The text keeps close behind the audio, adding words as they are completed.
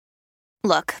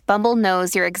Look, Bumble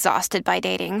knows you're exhausted by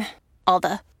dating. All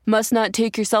the must not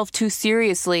take yourself too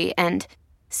seriously and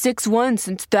 6'1"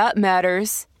 since that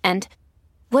matters. And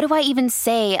what do I even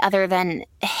say other than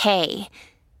hey?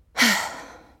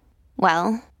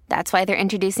 Well, that's why they're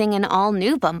introducing an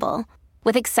all-new Bumble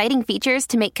with exciting features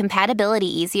to make compatibility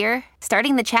easier,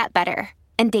 starting the chat better,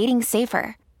 and dating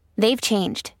safer. They've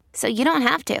changed, so you don't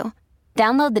have to.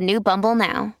 Download the new Bumble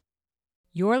now.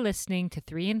 You're listening to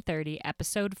 3 in 30,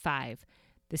 Episode 5,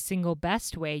 the single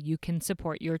best way you can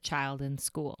support your child in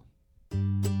school.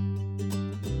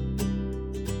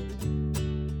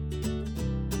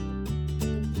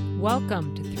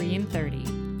 Welcome to 3 in 30,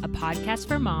 a podcast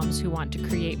for moms who want to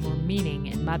create more meaning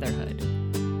in motherhood.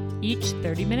 Each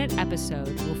 30-minute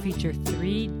episode will feature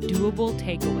 3 doable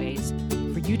takeaways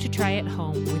for you to try at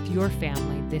home with your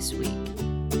family this week.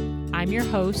 I'm your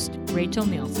host, Rachel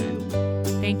Nielsen.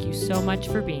 Thank you so much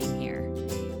for being here.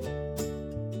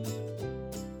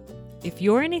 If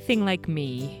you're anything like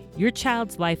me, your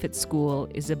child's life at school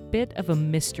is a bit of a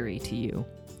mystery to you.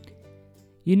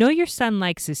 You know your son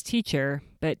likes his teacher,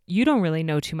 but you don't really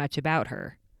know too much about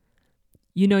her.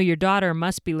 You know your daughter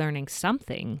must be learning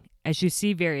something as you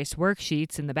see various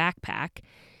worksheets in the backpack,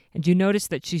 and you notice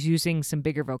that she's using some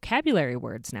bigger vocabulary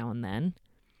words now and then.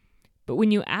 But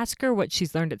when you ask her what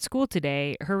she's learned at school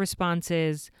today, her response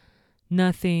is,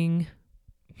 nothing.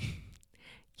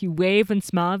 You wave and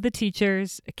smile at the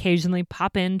teachers, occasionally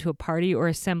pop into a party or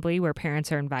assembly where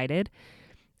parents are invited,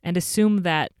 and assume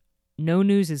that no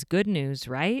news is good news,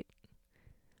 right?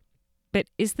 But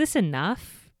is this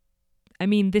enough? I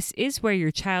mean, this is where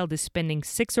your child is spending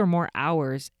 6 or more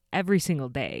hours every single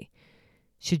day.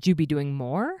 Should you be doing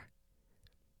more?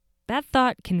 That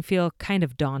thought can feel kind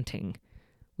of daunting.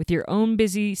 With your own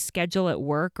busy schedule at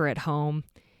work or at home,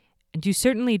 and you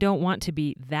certainly don't want to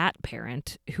be that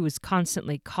parent who is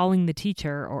constantly calling the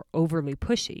teacher or overly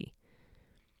pushy.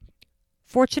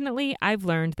 Fortunately, I've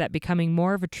learned that becoming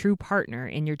more of a true partner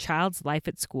in your child's life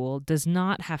at school does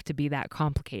not have to be that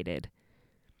complicated.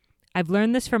 I've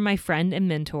learned this from my friend and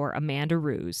mentor, Amanda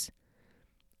Ruse.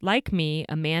 Like me,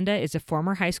 Amanda is a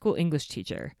former high school English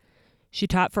teacher. She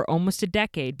taught for almost a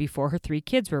decade before her 3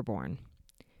 kids were born.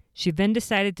 She then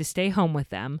decided to stay home with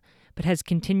them, but has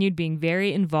continued being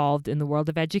very involved in the world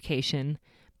of education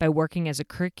by working as a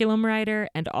curriculum writer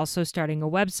and also starting a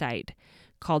website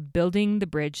called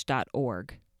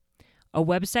buildingthebridge.org, a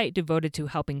website devoted to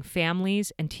helping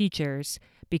families and teachers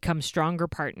become stronger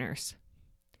partners.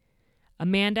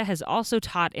 Amanda has also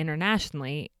taught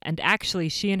internationally, and actually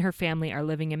she and her family are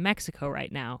living in Mexico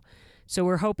right now, so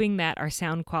we're hoping that our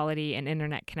sound quality and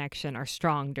internet connection are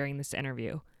strong during this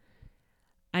interview.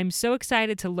 I'm so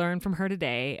excited to learn from her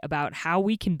today about how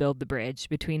we can build the bridge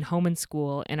between home and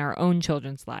school in our own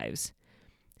children's lives.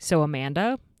 So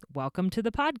Amanda, welcome to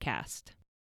the podcast.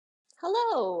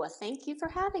 Hello, thank you for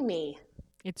having me.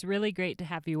 It's really great to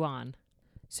have you on.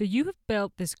 So you have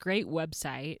built this great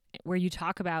website where you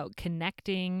talk about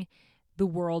connecting the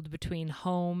world between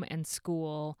home and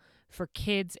school for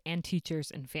kids and teachers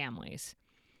and families.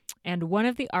 And one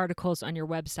of the articles on your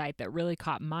website that really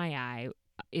caught my eye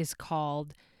is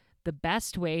called The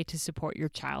Best Way to Support Your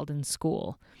Child in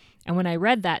School. And when I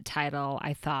read that title,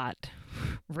 I thought,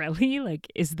 really? Like,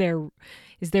 is there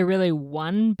really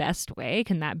one best way?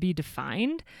 Can that be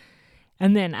defined?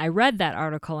 And then I read that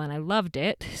article and I loved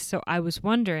it. So I was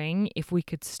wondering if we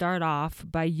could start off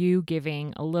by you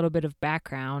giving a little bit of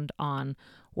background on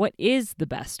what is the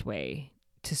best way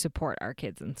to support our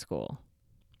kids in school.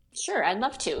 Sure, I'd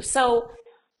love to. So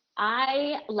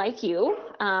I, like you,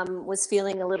 was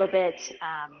feeling a little bit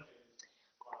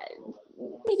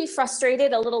maybe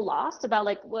frustrated, a little lost about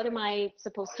like, what am I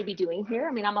supposed to be doing here?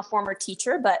 I mean, I'm a former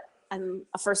teacher, but I'm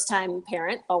a first-time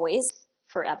parent, always,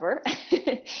 forever.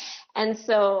 And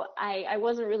so I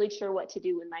wasn't really sure what to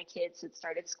do when my kids had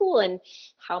started school and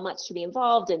how much to be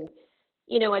involved. And,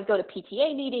 you know, I'd go to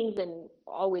PTA meetings and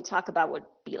all we'd talk about would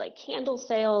be like candle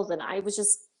sales. And I was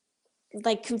just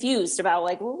like confused about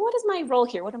like, well, what is my role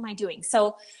here? What am I doing?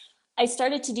 So I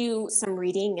started to do some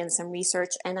reading and some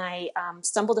research, and I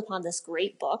stumbled upon this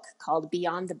great book called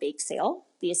Beyond the Bake Sale,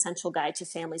 The Essential Guide to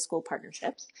Family School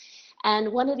Partnerships.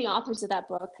 And one of the authors of that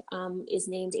book is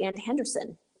named Ann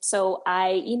Henderson. So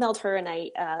I emailed her and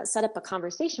I set up a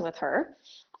conversation with her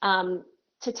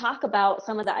to talk about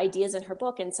some of the ideas in her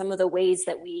book and some of the ways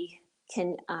that we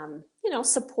can,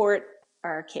 support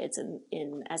our kids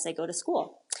in as they go to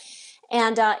school.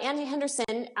 And Ann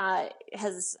Henderson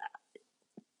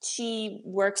she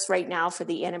works right now for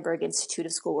the Annenberg Institute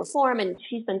of School Reform, and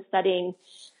she's been studying,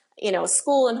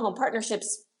 school and home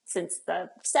partnerships since the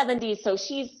 70s. So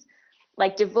she's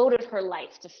like devoted her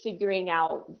life to figuring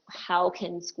out how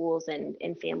can schools and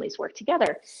families work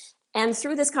together. And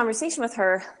through this conversation with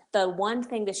her, the one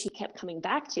thing that she kept coming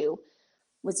back to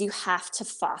was you have to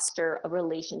foster a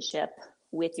relationship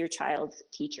with your child's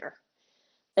teacher.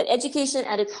 That education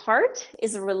at its heart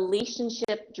is a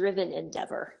relationship driven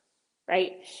endeavor,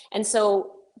 right? And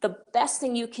so the best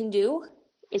thing you can do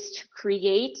is to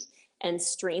create and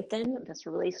strengthen this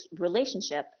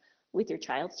relationship with your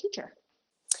child's teacher.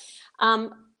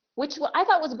 Which I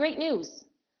thought was great news,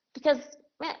 because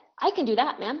man, I can do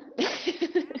that, man.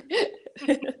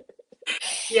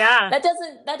 Yeah. That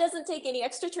doesn't take any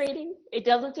extra training. It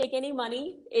doesn't take any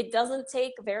money. It doesn't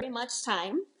take very much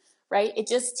time, right? It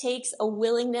just takes a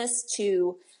willingness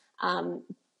to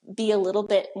be a little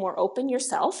bit more open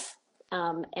yourself,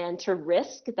 and to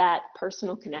risk that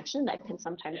personal connection that can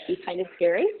sometimes be kind of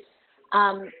scary,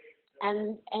 and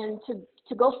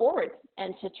to go forward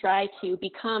and to try to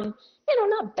become,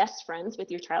 not best friends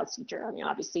with your child's teacher. I mean,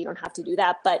 obviously you don't have to do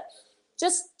that, but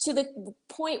just to the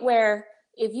point where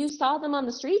if you saw them on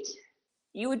the street,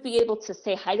 you would be able to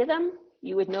say hi to them,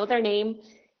 you would know their name,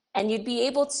 and you'd be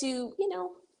able to,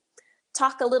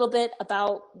 talk a little bit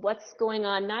about what's going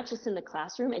on, not just in the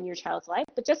classroom in your child's life,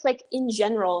 but just like in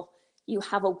general, you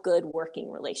have a good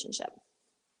working relationship.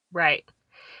 Right.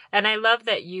 And I love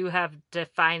that you have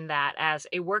defined that as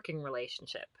a working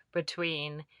relationship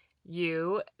between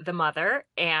you, the mother,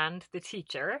 and the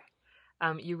teacher.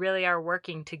 You really are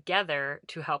working together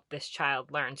to help this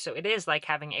child learn. So it is like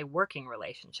having a working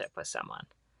relationship with someone.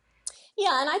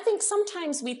 Yeah, and I think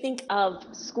sometimes we think of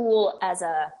school as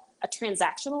a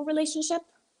transactional relationship,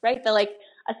 right? That like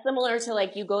similar to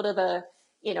like you go to the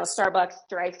Starbucks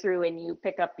drive-through and you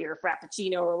pick up your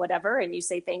Frappuccino or whatever and you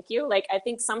say thank you. Like I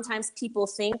think sometimes people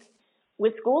think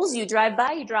with schools, you drive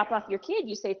by, you drop off your kid,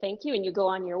 you say thank you, and you go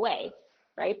on your way,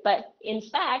 right? But in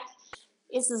fact,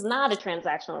 this is not a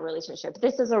transactional relationship.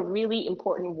 This is a really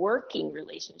important working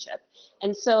relationship.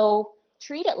 And so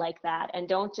treat it like that, and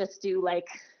don't just do like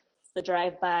the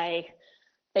drive-by,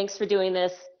 thanks for doing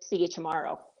this, see you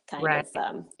tomorrow kind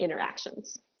of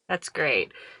interactions. That's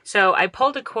great. So I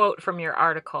pulled a quote from your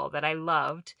article that I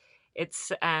loved. It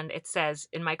says,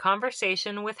 "In my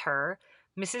conversation with her,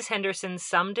 Mrs. Henderson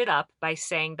summed it up by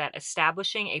saying that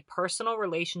establishing a personal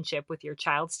relationship with your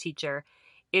child's teacher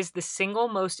is the single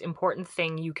most important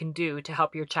thing you can do to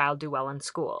help your child do well in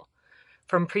school.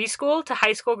 From preschool to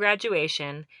high school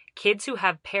graduation, kids who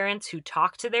have parents who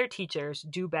talk to their teachers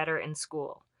do better in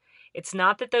school. It's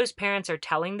not that those parents are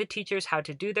telling the teachers how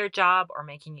to do their job or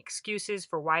making excuses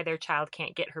for why their child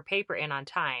can't get her paper in on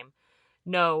time.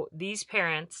 No, these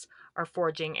parents are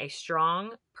forging a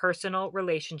strong personal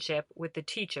relationship with the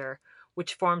teacher,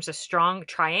 which forms a strong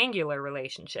triangular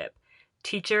relationship.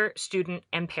 Teacher, student,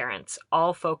 and parents,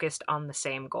 all focused on the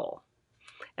same goal."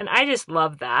 And I just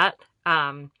love that.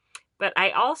 But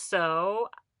I also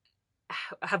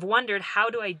have wondered, how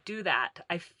do I do that?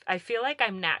 I feel like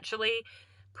I'm naturally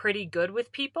pretty good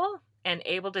with people and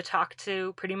able to talk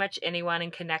to pretty much anyone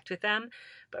and connect with them.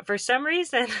 But for some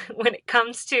reason, when it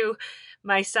comes to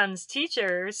my son's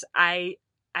teachers, I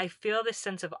feel this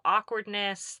sense of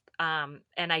awkwardness, and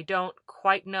I don't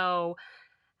quite know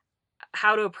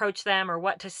how to approach them or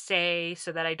what to say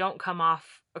so that I don't come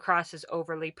across as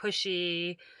overly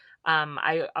pushy.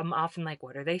 I'm often like,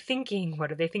 what are they thinking? What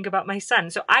do they think about my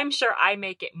son? So I'm sure I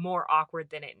make it more awkward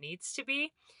than it needs to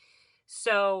be.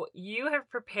 So you have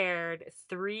prepared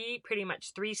pretty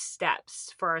much three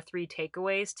steps for our 3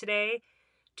 takeaways today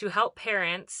to help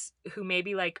parents who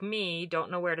maybe like me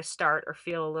don't know where to start or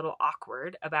feel a little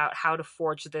awkward about how to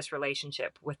forge this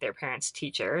relationship with their parents'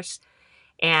 teachers.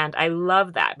 And I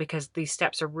love that because these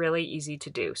steps are really easy to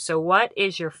do. So what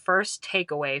is your first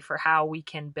takeaway for how we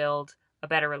can build a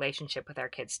better relationship with our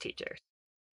kids' teachers?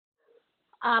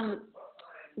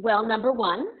 Well, number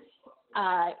one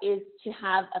is to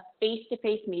have a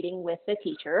face-to-face meeting with the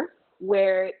teacher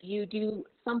where you do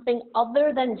something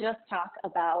other than just talk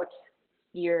about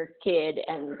your kid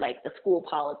and like the school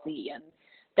policy and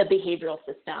the behavioral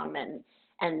system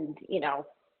and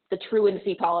the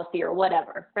truancy policy or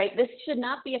whatever, right? This should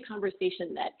not be a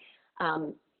conversation that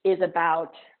is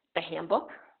about the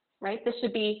handbook, right? This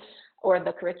should be, or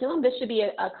the curriculum, this should be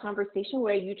a conversation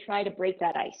where you try to break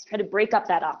that ice, try to break up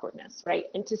that awkwardness, right?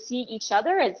 And to see each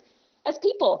other as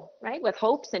people, right? With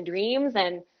hopes and dreams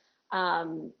and,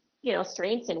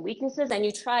 strengths and weaknesses. And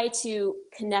you try to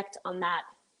connect on that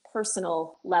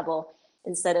personal level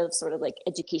instead of sort of like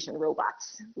education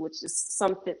robots, which is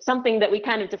something that we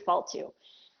kind of default to.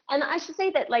 And I should say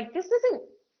that like, this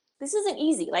isn't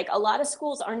easy. Like a lot of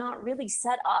schools are not really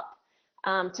set up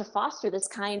to foster this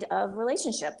kind of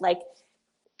relationship. Like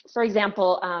for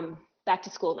example, back to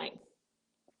school night,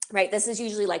 right? This is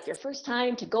usually like your first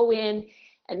time to go in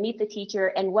and meet the teacher.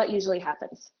 And what usually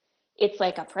happens? It's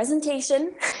like a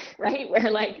presentation, right?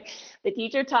 Where like the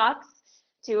teacher talks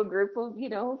to a group of,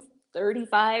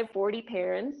 35, 40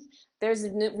 parents. There's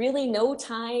really no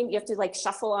time. You have to like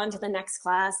shuffle on to the next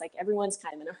class. Like everyone's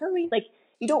kind of in a hurry. Like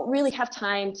you don't really have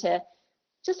time to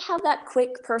just have that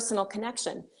quick personal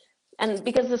connection. And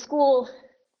because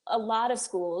a lot of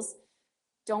schools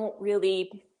don't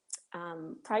really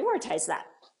prioritize that.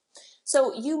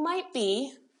 So you might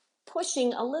be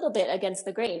pushing a little bit against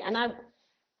the grain.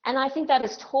 And I think that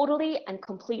is totally and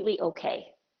completely okay,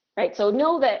 right? So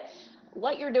know that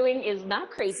what you're doing is not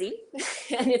crazy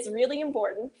and it's really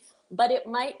important, but it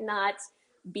might not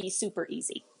be super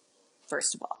easy,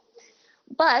 first of all.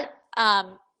 But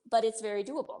it's very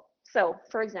doable. So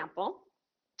for example,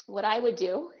 what I would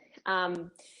do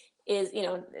is,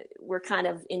 we're kind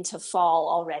of into fall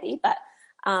already, but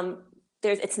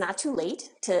it's not too late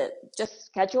to just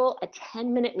schedule a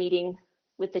 10-minute meeting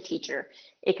with the teacher.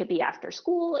 It could be after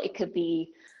school, it could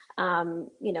be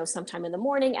sometime in the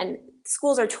morning, and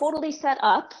schools are totally set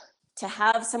up to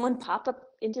have someone pop up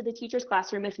into the teacher's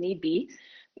classroom if need be,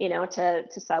 to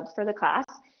sub for the class,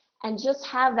 and just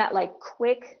have that like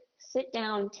quick sit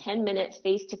down 10-minute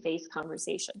face-to-face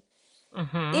conversation.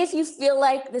 Mm-hmm. If you feel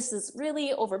like this is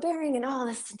really overbearing and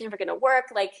this is never going to work,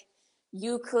 like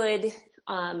you could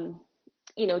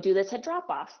do this at drop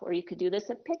off, or you could do this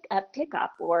at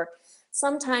pickup, or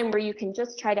sometime where you can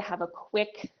just try to have a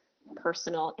quick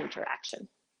personal interaction.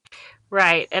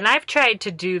 Right. And I've tried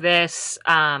to do this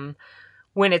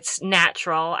when it's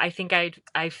natural. I think I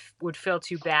would feel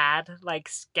too bad like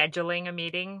scheduling a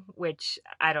meeting, which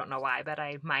I don't know why, but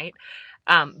I might.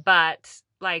 But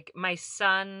like my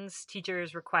son's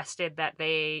teachers requested that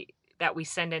we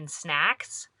send in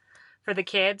snacks for the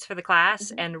kids, for the class.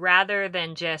 Mm-hmm. And rather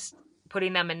than just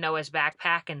putting them in Noah's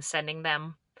backpack and sending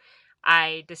them,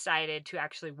 I decided to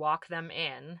actually walk them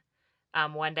in.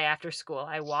 One day after school,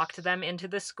 I walked them into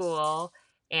the school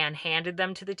and handed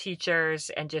them to the teachers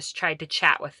and just tried to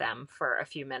chat with them for a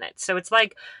few minutes. So it's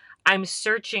like I'm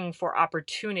searching for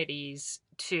opportunities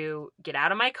to get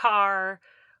out of my car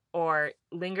or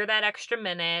linger that extra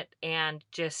minute and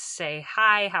just say,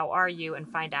 hi, how are you? And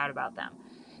find out about them.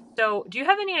 So do you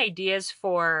have any ideas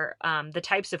for the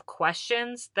types of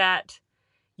questions that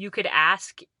you could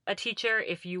ask a teacher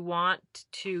if you want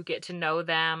to get to know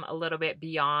them a little bit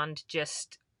beyond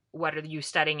just what are you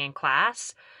studying in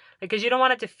class? Because you don't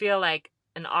want it to feel like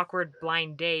an awkward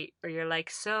blind date where you're like,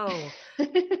 so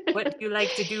what do you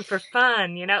like to do for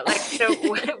fun? So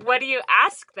what do you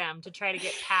ask them to try to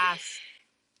get past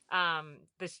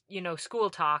this, school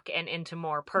talk and into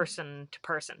more person to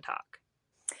person talk?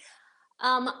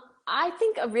 I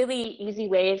think a really easy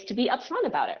way is to be upfront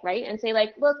about it, right? And say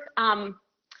like, look,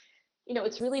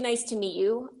 it's really nice to meet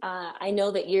you. I know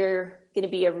that you're going to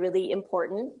be a really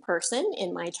important person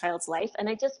in my child's life, and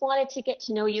I just wanted to get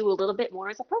to know you a little bit more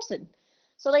as a person.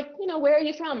 So like, where are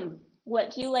you from?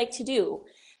 What do you like to do?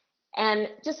 And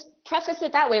just preface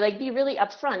it that way, like be really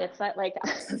upfront. It's not like,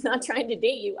 I'm not trying to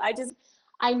date you.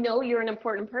 I know you're an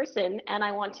important person and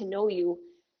I want to know you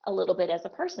a little bit as a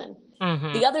person.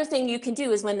 Mm-hmm. The other thing you can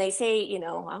do is when they say, I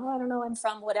don't know, I'm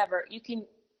from whatever, you can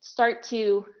start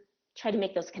to try to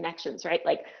make those connections, right?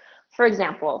 Like, for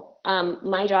example,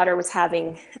 my daughter was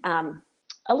having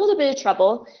a little bit of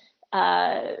trouble,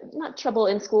 not trouble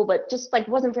in school, but just like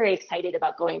wasn't very excited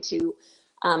about going to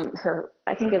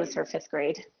I think it was her 5th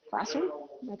grade classroom,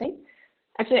 I think.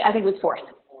 Actually, I think it was 4th.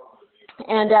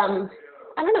 And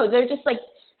I don't know, they're just like,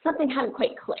 something hadn't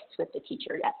quite clicked with the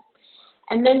teacher yet.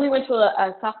 And then we went to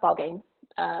a softball game,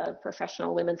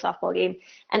 professional women's softball game.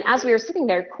 And as we were sitting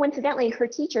there, coincidentally, her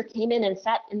teacher came in and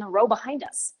sat in the row behind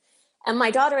us. And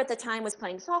my daughter at the time was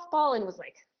playing softball and was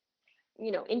like,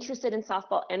 interested in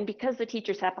softball. And because the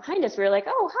teacher sat behind us, we were like,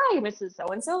 oh, hi, Mrs.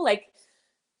 So-and-so. Like,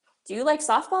 do you like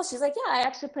softball? She's like, yeah, I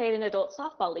actually played in an adult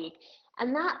softball league.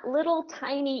 And that little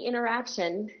tiny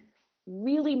interaction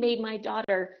really made my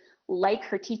daughter like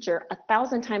her teacher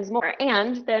 1,000 times more.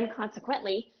 And then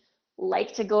consequently,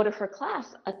 like to go to her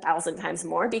class 1,000 times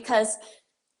more because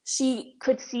she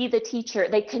could see the teacher.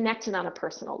 They connected on a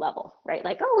personal level, right?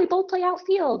 Like, oh, we both play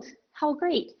outfield. How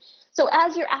great. So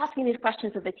as you're asking these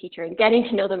questions of the teacher and getting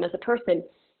to know them as a person,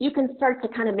 you can start to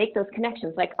kind of make those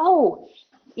connections. Like, oh,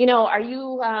 are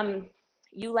you,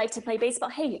 you like to play baseball?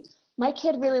 Hey, my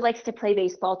kid really likes to play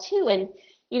baseball too. And,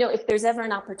 if there's ever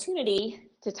an opportunity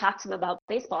to talk to them about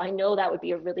baseball, I know that would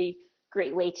be a really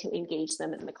great way to engage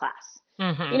them in the class.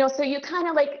 Mm-hmm. So you kind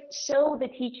of like show the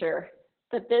teacher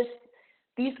that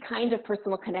these kinds of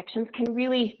personal connections can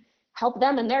really help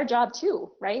them in their job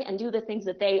too, right? And do the things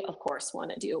that they, of course,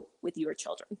 want to do with your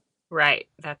children. Right.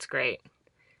 That's great.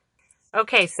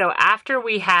 Okay, so after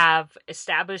we have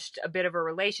established a bit of a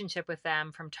relationship with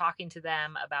them from talking to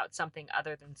them about something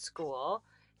other than school,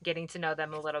 getting to know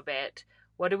them a little bit,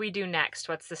 what do we do next?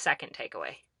 What's the second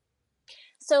takeaway?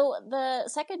 So the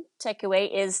second takeaway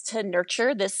is to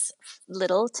nurture this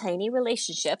little tiny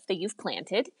relationship that you've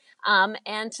planted,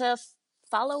 and to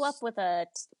follow up with a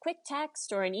quick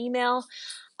text or an email.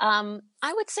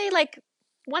 I would say like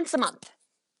once a month,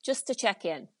 just to check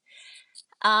in.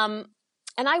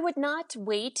 And I would not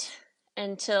wait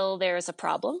until there's a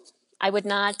problem. I would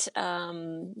not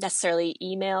necessarily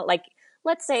email. Like,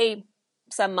 let's say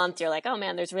some month you're like, oh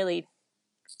man, there's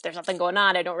nothing going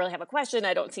on. I don't really have a question.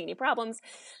 I don't see any problems.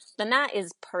 Then that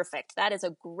is perfect. That is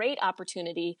a great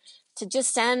opportunity to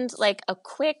just send like a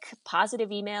quick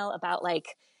positive email about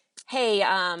like, hey,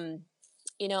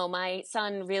 my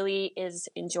son really is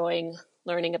enjoying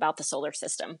learning about the solar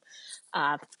system.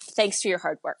 Thanks for your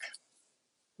hard work.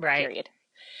 Right. Period.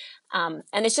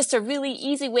 And it's just a really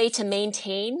easy way to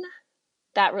maintain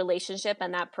that relationship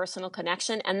and that personal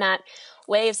connection, and that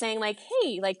way of saying like,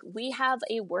 hey, like we have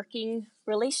a working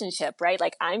relationship, right?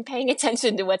 Like I'm paying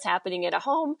attention to what's happening at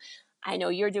home. I know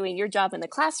you're doing your job in the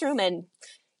classroom, and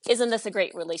isn't this a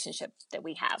great relationship that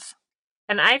we have?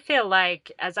 And I feel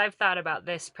like as I've thought about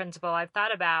this principle, I've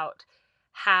thought about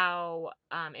how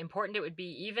important it would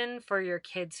be even for your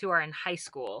kids who are in high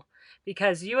school,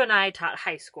 because you and I taught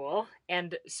high school,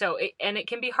 and so it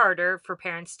can be harder for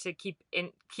parents to keep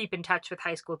in touch with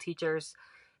high school teachers,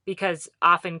 because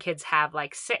often kids have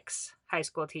like 6 high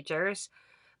school teachers.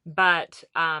 But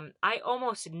I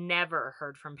almost never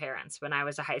heard from parents when I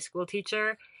was a high school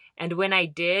teacher. And when I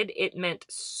did, it meant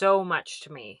so much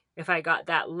to me. If I got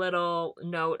that little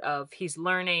note of he's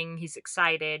learning, he's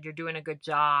excited, you're doing a good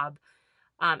job.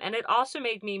 And it also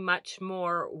made me much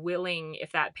more willing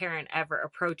if that parent ever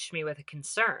approached me with a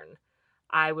concern.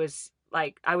 I was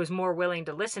more willing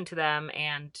to listen to them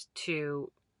and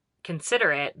to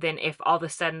consider it than if all of a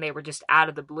sudden they were just out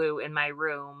of the blue in my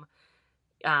room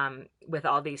with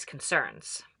all these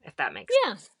concerns, if that makes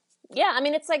sense. Yeah. I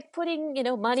mean, it's like putting,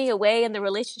 money away in the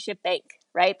relationship bank,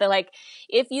 right? But like,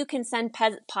 if you can send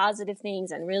positive things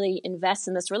and really invest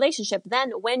in this relationship,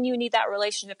 then when you need that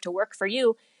relationship to work for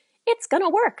you, it's going to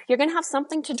work. You're going to have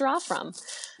something to draw from.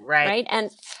 Right.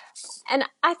 And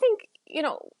I think,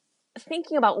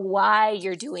 thinking about why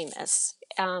you're doing this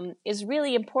is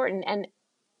really important.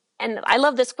 And I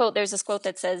love this quote. There's this quote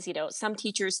that says, some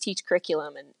teachers teach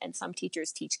curriculum and some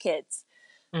teachers teach kids.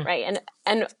 Right.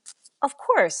 And of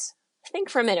course,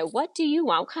 think for a minute. What do you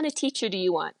want? What kind of teacher do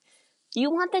you want? You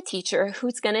want the teacher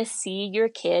who's going to see your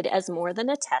kid as more than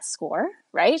a test score,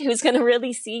 right? Who's going to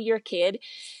really see your kid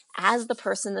as the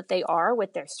person that they are,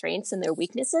 with their strengths and their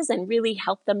weaknesses, and really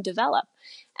help them develop.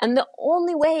 And the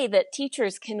only way that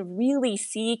teachers can really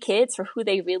see kids for who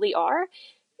they really are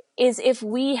is if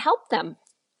we help them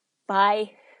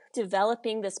by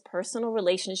developing this personal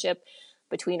relationship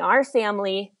between our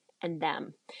family and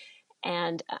them.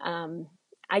 And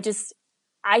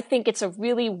I think it's a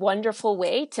really wonderful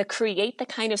way to create the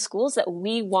kind of schools that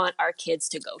we want our kids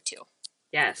to go to.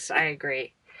 Yes, I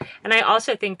agree. And I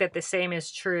also think that the same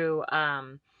is true.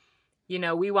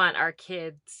 We want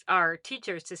our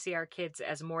teachers to see our kids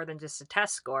as more than just a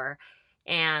test score.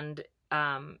 And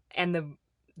the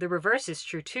reverse is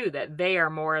true too, that they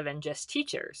are more than just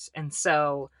teachers. And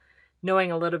so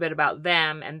knowing a little bit about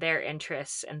them and their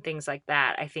interests and things like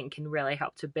that, I think can really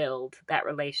help to build that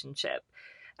relationship.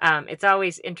 It's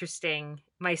always interesting.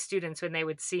 My students, when they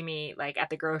would see me like at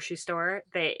the grocery store,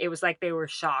 it was like they were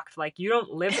shocked. Like, you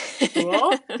don't live at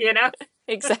school,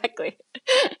 Exactly.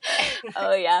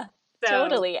 Oh yeah,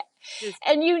 totally.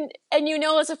 And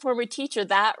as a former teacher,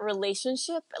 that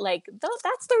relationship, like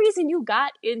that's the reason you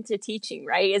got into teaching,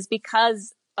 right? Is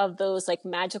because of those like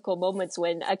magical moments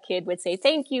when a kid would say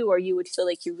thank you, or you would feel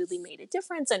like you really made a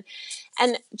difference,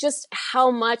 and just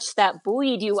how much that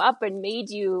buoyed you up and made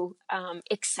you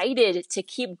excited to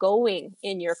keep going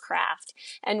in your craft.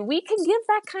 And we can give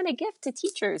that kind of gift to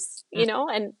teachers,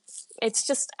 and it's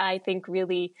just, I think,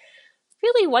 really,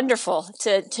 really wonderful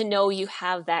to know you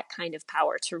have that kind of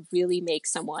power to really make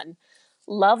someone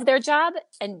love their job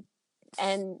and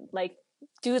like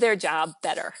do their job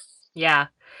better. Yeah.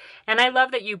 And I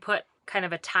love that you put kind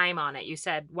of a time on it. You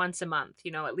said once a month,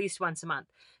 at least once a month.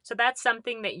 So that's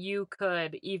something that you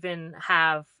could even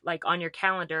have like on your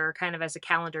calendar, kind of as a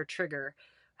calendar trigger.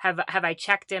 Have I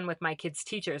checked in with my kids'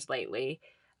 teachers lately?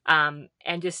 And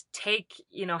just take,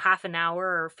 half an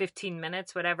hour or 15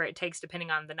 minutes, whatever it takes, depending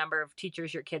on the number of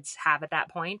teachers your kids have at that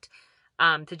point.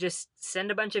 to just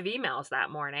send a bunch of emails that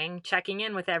morning, checking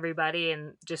in with everybody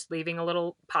and just leaving a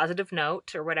little positive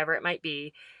note or whatever it might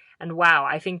be. And wow,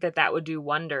 I think that would do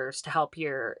wonders to help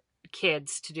your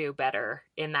kids to do better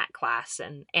in that class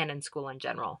and in school in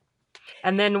general.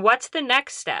 And then what's the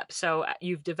next step? So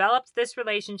you've developed this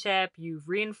relationship, you've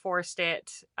reinforced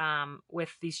it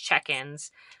with these check-ins.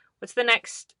 What's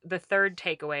the third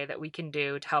takeaway that we can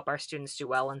do to help our students do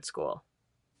well in school?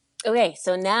 Okay,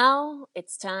 so now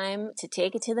it's time to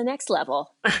take it to the next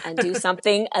level and do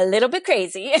something a little bit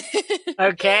crazy.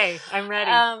 Okay, I'm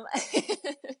ready.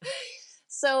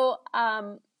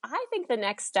 I think the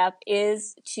next step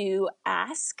is to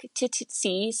ask to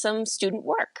see some student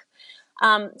work.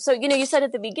 You said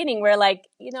at the beginning where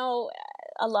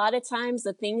a lot of times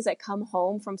the things that come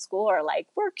home from school are like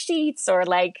worksheets or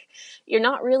like you're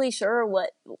not really sure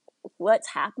what's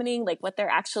happening, like what they're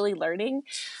actually learning.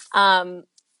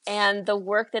 And the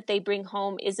work that they bring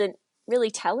home isn't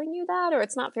really telling you that, or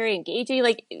it's not very engaging.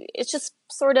 Like it's just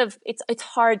sort of, it's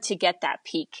hard to get that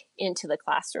peek into the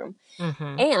classroom.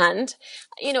 Mm-hmm. And,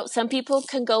 some people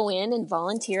can go in and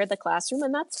volunteer at the classroom,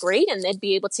 and that's great. And they'd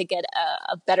be able to get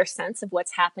a better sense of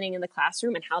what's happening in the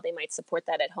classroom and how they might support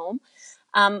that at home.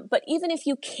 But even if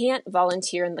you can't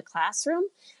volunteer in the classroom,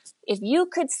 if you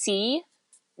could see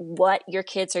what your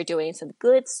kids are doing, some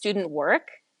good student work,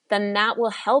 then that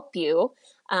will help you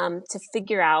to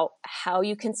figure out how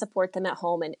you can support them at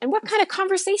home and what kind of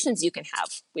conversations you can have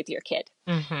with your kid.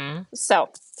 Mm-hmm. So,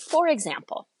 for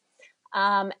example,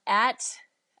 at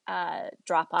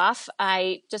drop-off,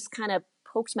 I just kind of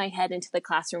poked my head into the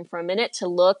classroom for a minute to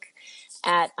look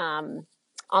at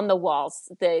on the walls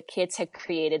the kids had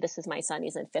created. This is my son,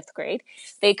 he's in 5th grade.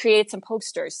 They created some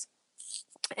posters,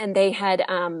 and they had,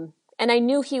 and I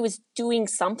knew he was doing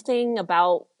something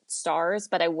about stars,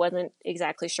 but I wasn't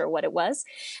exactly sure what it was.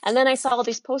 And then I saw all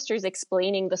these posters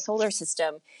explaining the solar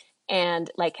system and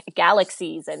like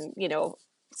galaxies and,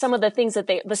 some of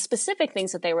the specific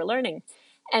things that they were learning.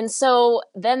 And so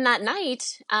then that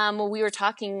night, when we were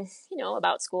talking,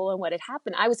 about school and what had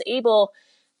happened, I was able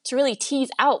to really tease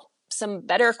out some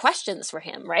better questions for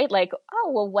him, right? Like,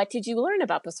 oh, well, what did you learn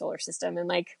about the solar system? And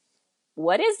like,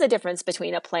 what is the difference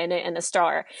between a planet and a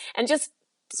star? And just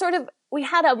sort of, we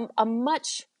had a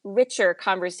much richer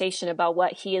conversation about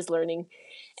what he is learning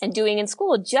and doing in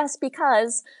school, just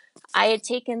because I had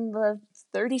taken the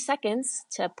 30 seconds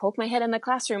to poke my head in the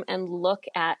classroom and look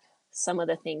at some of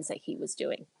the things that he was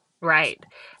doing. Right.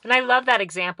 And I love that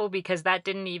example because that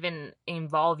didn't even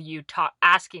involve you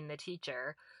asking the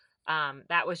teacher.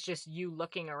 That was just you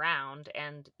looking around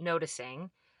and noticing.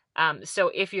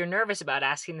 So if you're nervous about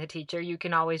asking the teacher, you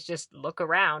can always just look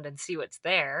around and see what's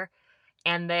there.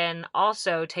 And then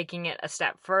also taking it a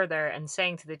step further and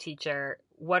saying to the teacher,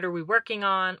 what are we working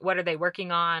on? What are they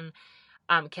working on?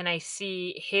 Can I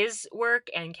see his work,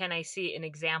 and can I see an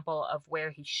example of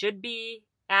where he should be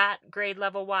at grade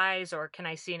level wise? Or can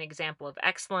I see an example of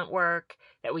excellent work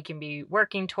that we can be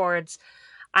working towards?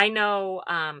 I know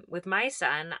with my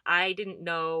son, I didn't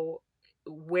know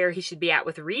where he should be at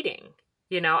with reading.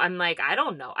 I'm like, I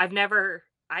don't know. I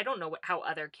don't know how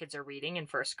other kids are reading in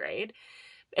 1st grade.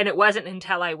 And it wasn't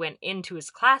until I went into his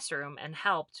classroom and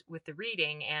helped with the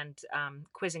reading and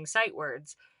quizzing sight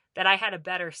words that I had a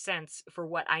better sense for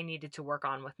what I needed to work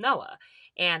on with Noah.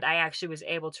 And I actually was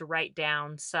able to write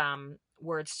down some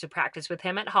words to practice with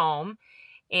him at home.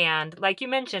 And like you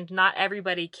mentioned, not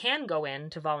everybody can go in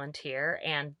to volunteer,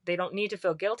 and they don't need to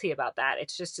feel guilty about that.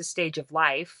 It's just a stage of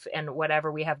life and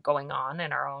whatever we have going on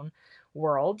in our own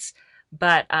worlds.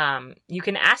 But you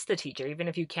can ask the teacher, even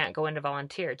if you can't go in to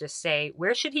volunteer, just say,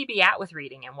 where should he be at with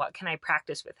reading, and what can I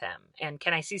practice with him? And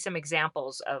can I see some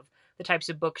examples of the types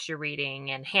of books you're reading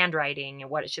and handwriting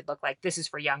and what it should look like? This is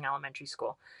for young elementary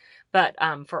school. But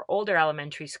for older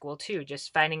elementary school too,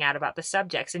 just finding out about the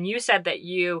subjects. And you said that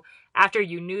after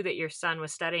you knew that your son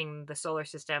was studying the solar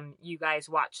system, you guys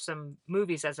watched some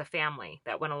movies as a family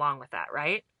that went along with that,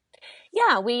 right?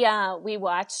 Yeah, we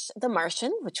watched The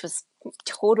Martian, which was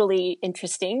totally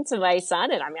interesting to my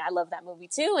son, and I mean, I love that movie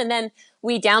too. And then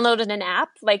we downloaded an app.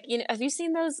 Like, have you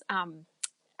seen those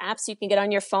apps you can get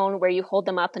on your phone where you hold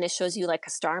them up and it shows you like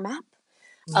a star map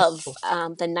of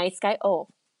the night sky? Oh,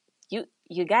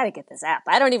 you got to get this app.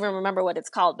 I don't even remember what it's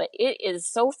called, but it is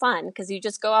so fun because you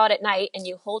just go out at night and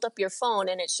you hold up your phone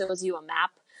and it shows you a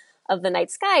map of the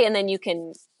night sky, and then you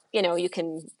can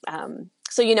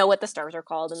so you know what the stars are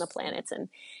called and the planets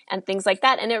and things like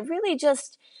that. And it really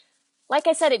just, like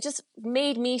I said, it just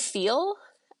made me feel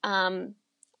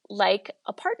like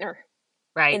a partner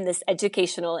in this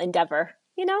educational endeavor.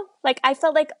 Like I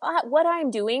felt like what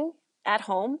I'm doing at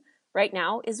home right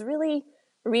now is really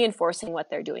reinforcing what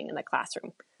they're doing in the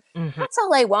classroom. Mm-hmm. That's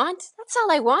all I want.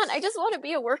 I just want to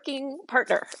be a working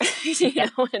partner. Yeah.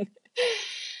 know?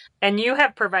 And you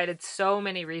have provided so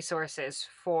many resources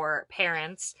for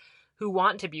parents who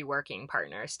want to be working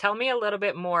partners. Tell me a little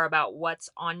bit more about what's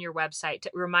on your website.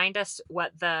 Remind us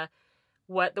what the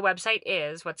website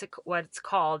is, what it's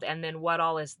called, and then what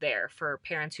all is there for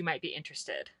parents who might be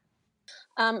interested.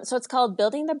 So it's called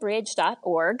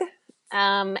buildingthebridge.org.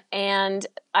 And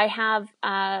I have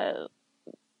a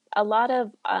lot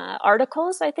of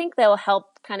articles, I think, that will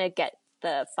help kind of get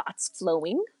the thoughts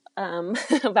flowing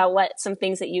about some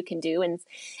things that you can do. And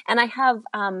I have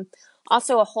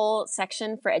also a whole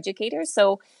section for educators.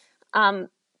 So,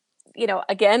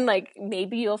 again, like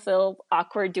maybe you'll feel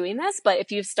awkward doing this, but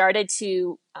if you've started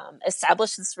to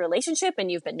establish this relationship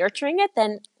and you've been nurturing it,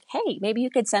 then hey, maybe you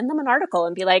could send them an article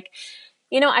and be like,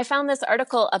 I found this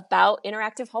article about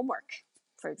interactive homework,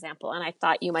 for example, and I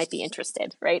thought you might be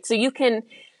interested, right? So you can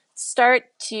start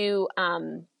to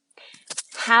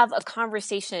have a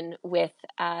conversation with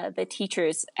the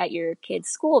teachers at your kid's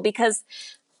school, because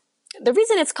the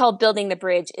reason it's called Building the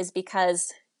Bridge is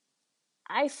because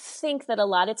I think that a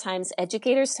lot of times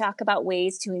educators talk about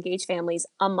ways to engage families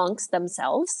amongst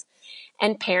themselves,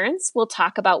 and parents will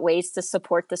talk about ways to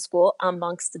support the school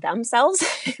amongst themselves,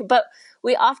 but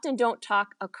we often don't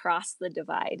talk across the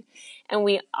divide. And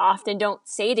we often don't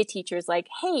say to teachers like,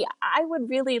 hey, I would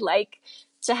really like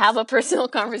to have a personal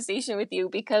conversation with you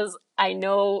because I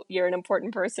know you're an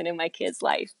important person in my kid's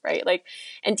life, right? Like,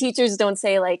 and teachers don't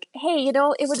say like, hey, it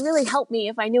would really help me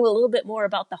if I knew a little bit more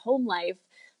about the home life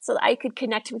so that I could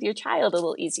connect with your child a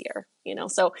little easier,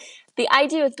 So the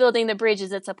idea with Building the Bridge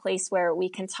is it's a place where we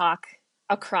can talk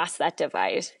across that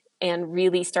divide and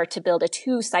really start to build a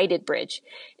two-sided bridge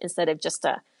instead of just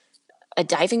a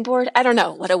diving board. I don't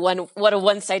know what a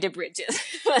one-sided bridge is.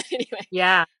 But anyway.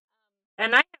 Yeah.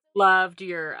 And I loved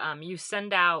your you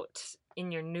send out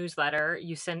in your newsletter,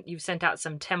 you've sent out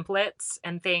some templates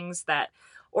and things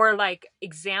or like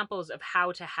examples of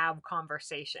how to have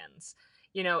conversations.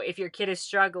 If your kid is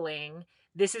struggling,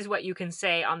 this is what you can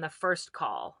say on the first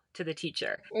call to the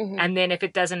teacher. Mm-hmm. And then if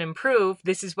it doesn't improve,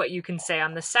 this is what you can say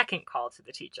on the second call to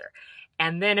the teacher.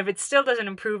 And then if it still doesn't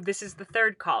improve, this is the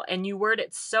third call. And you word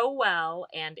it so well,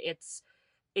 and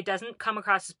it doesn't come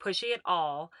across as pushy at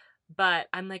all. But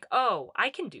I'm like, oh, I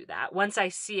can do that once I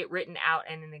see it written out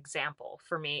in an example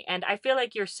for me. And I feel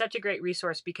like you're such a great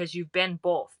resource because you've been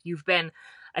both. You've been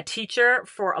a teacher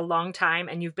for a long time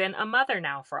and you've been a mother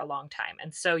now for a long time.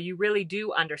 And so you really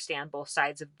do understand both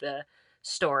sides of the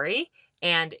story,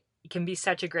 and it can be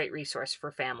such a great resource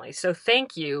for families. So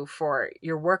thank you for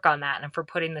your work on that and for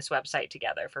putting this website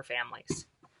together for families.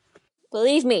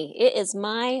 Believe me, it is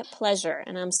my pleasure,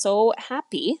 and I'm so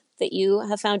happy that you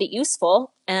have found it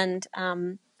useful, and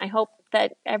I hope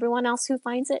that everyone else who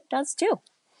finds it does too.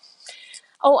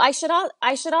 Oh, I should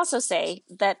also say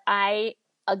that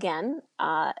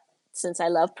since I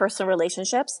love personal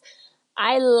relationships,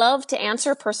 I love to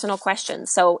answer personal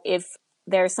questions. So if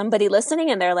there's somebody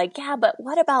listening and they're like, yeah, but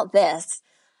what about this?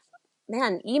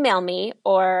 Man, email me,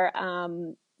 or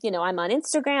I'm on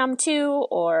Instagram too,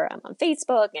 or I'm on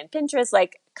Facebook and Pinterest.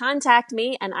 Like, contact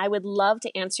me, and I would love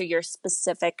to answer your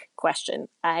specific question.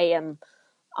 I am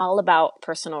all about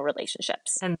personal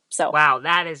relationships. And so, wow,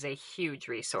 that is a huge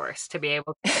resource to be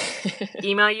able to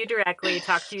email you directly,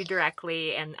 talk to you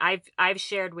directly. And I've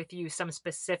shared with you some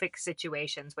specific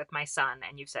situations with my son,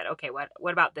 and you've said, okay, what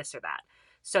about this or that?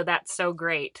 So that's so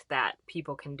great that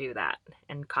people can do that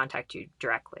and contact you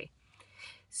directly.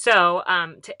 So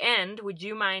to end, would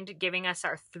you mind giving us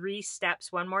our 3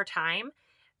 steps one more time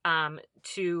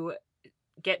to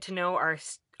get to know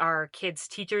our kids'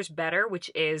 teachers better, which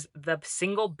is the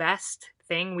single best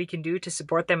thing we can do to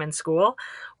support them in school?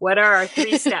 What are our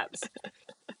 3 steps?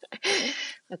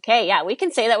 Okay, yeah, we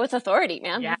can say that with authority,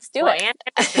 man. Yeah. Let's do it. Ann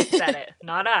Anderson said it,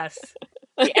 not us.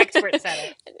 The expert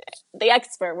said it. The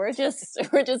expert. We're just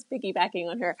piggybacking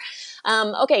on her.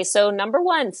 Okay, so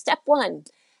step 1.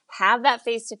 Have that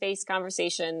face-to-face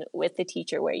conversation with the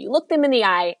teacher where you look them in the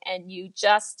eye and you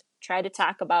just try to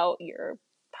talk about your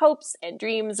hopes and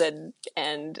dreams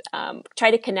and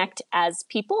try to connect as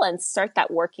people and start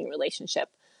that working relationship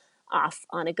off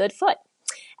on a good foot.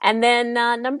 And then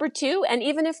number 2, and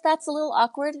even if that's a little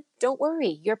awkward, don't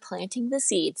worry, you're planting the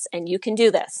seeds and you can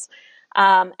do this.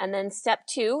 And then step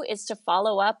 2 is to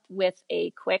follow up with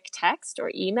a quick text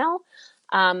or email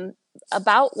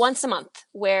about once a month,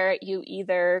 where you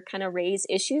either kind of raise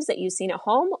issues that you've seen at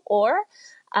home, or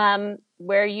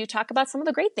where you talk about some of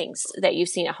the great things that you've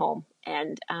seen at home,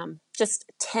 and just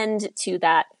tend to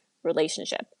that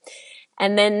relationship.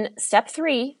 And then step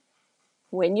 3,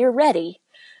 when you're ready,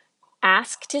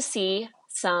 ask to see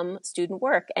some student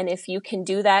work. And if you can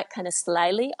do that kind of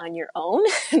slyly on your own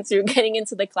through getting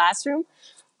into the classroom,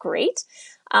 great.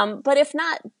 But if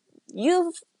not,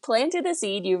 you've planted a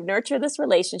seed, you've nurtured this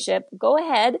relationship, go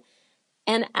ahead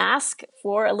and ask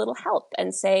for a little help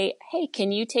and say, hey,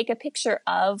 can you take a picture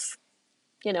of,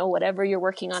 whatever you're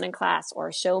working on in class,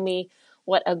 or show me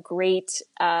what a great,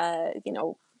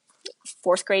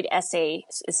 fourth grade essay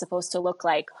is supposed to look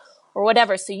like, or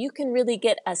whatever. So you can really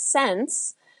get a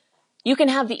sense, you can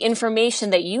have the information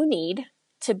that you need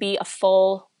to be a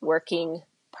full working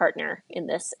partner in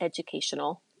this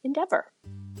educational endeavor.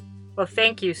 Well,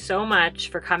 thank you so much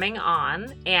for coming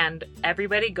on, and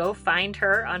everybody go find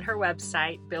her on her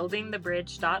website,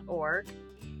 buildingthebridge.org,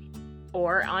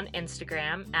 or on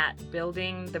Instagram at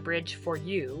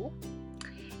buildingthebridgeforyou,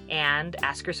 and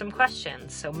ask her some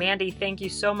questions. So Mandy, thank you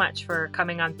so much for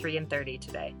coming on 3 in 30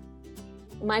 today.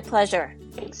 My pleasure.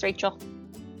 Thanks, Rachel.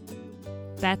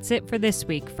 That's it for this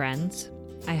week, friends.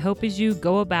 I hope as you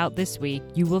go about this week,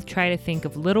 you will try to think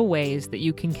of little ways that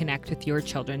you can connect with your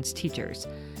children's teachers.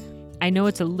 I know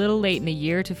it's a little late in the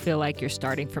year to feel like you're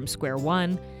starting from square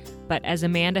one, but as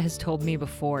Amanda has told me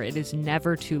before, it is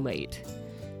never too late.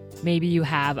 Maybe you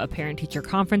have a parent-teacher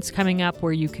conference coming up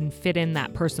where you can fit in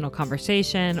that personal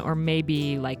conversation, or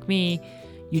maybe, like me,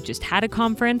 you just had a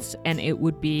conference and it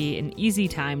would be an easy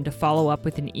time to follow up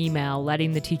with an email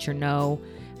letting the teacher know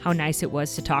how nice it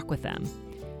was to talk with them.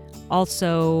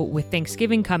 Also, with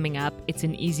Thanksgiving coming up, it's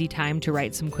an easy time to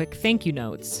write some quick thank you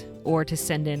notes or to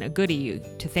send in a goodie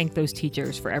to thank those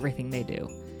teachers for everything they do.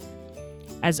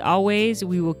 As always,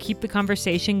 we will keep the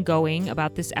conversation going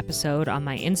about this episode on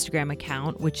my Instagram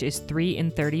account, which is 3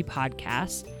 in 30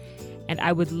 Podcasts. And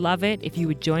I would love it if you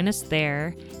would join us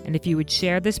there and if you would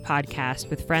share this podcast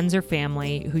with friends or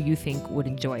family who you think would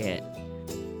enjoy it.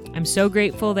 I'm so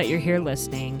grateful that you're here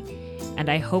listening, and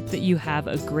I hope that you have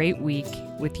a great week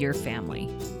with your family.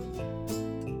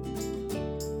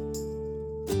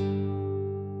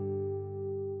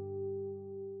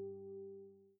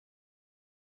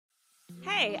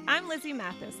 Hey, I'm Lizzie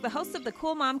Mathis, the host of the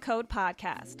Cool Mom Code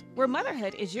podcast, where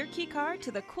motherhood is your key card to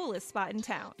the coolest spot in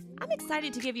town. I'm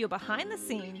excited to give you a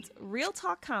behind-the-scenes, real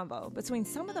talk combo between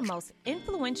some of the most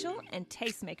influential and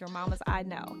tastemaker mamas I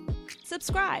know.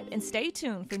 Subscribe and stay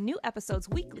tuned for new episodes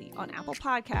weekly on Apple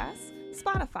Podcasts,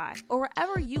 Spotify, or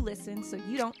wherever you listen so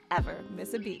you don't ever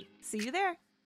miss a beat. See you there.